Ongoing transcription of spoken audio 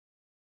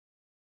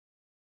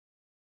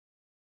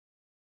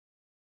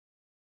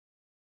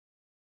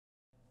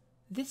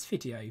This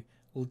video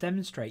will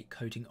demonstrate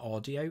coding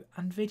audio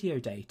and video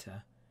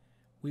data.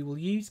 We will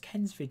use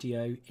Ken's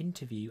video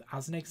interview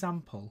as an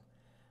example.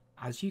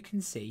 As you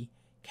can see,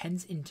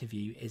 Ken's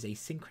interview is a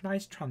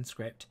synchronized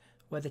transcript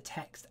where the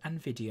text and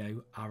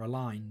video are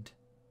aligned.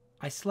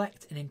 I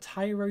select an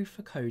entire row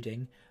for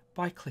coding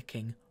by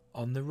clicking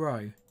on the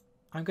row.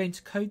 I'm going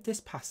to code this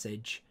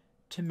passage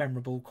to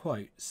memorable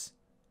quotes.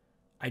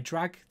 I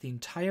drag the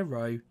entire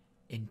row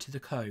into the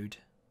code.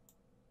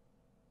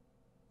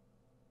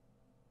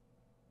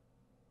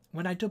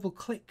 When I double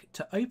click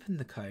to open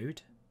the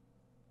code,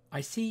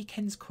 I see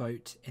Ken's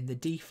quote in the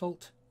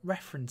default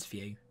reference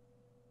view.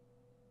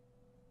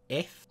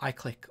 If I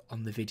click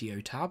on the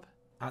video tab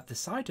at the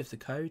side of the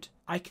code,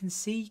 I can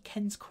see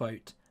Ken's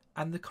quote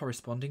and the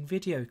corresponding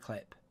video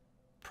clip.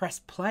 Press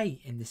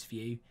play in this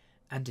view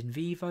and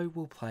NVivo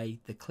will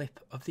play the clip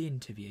of the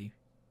interview.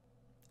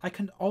 I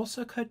can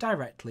also code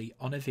directly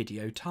on a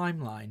video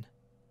timeline.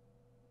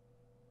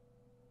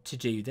 To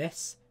do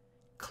this,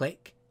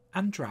 click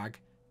and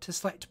drag to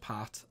select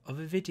part of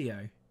a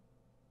video.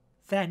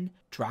 Then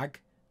drag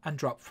and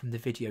drop from the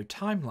video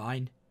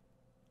timeline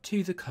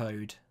to the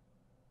code.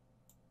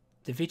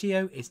 The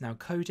video is now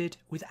coded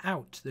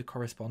without the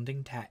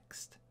corresponding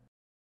text.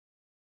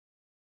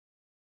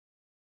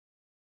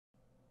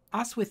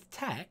 As with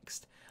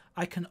text,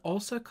 I can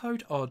also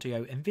code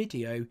audio and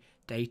video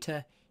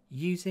data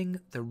using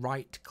the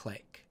right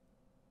click.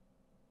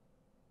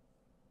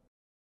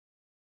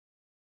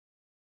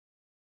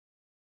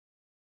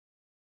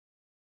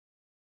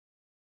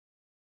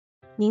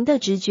 您的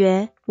直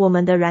觉，我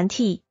们的软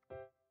体。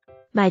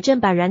买正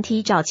版软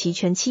体找祺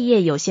荃企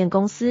业有限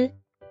公司，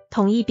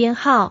统一编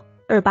号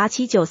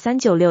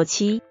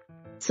28793967，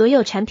所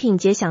有产品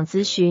皆享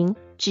咨询、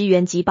支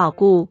援及保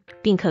固，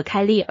并可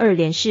开立2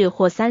联式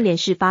或3联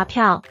式发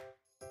票。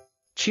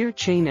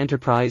Chain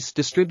Enterprise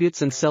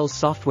distributes and sells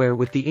software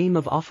with the aim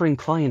of offering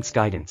clients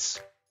guidance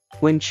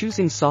when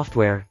choosing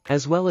software,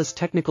 as well as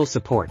technical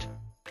support.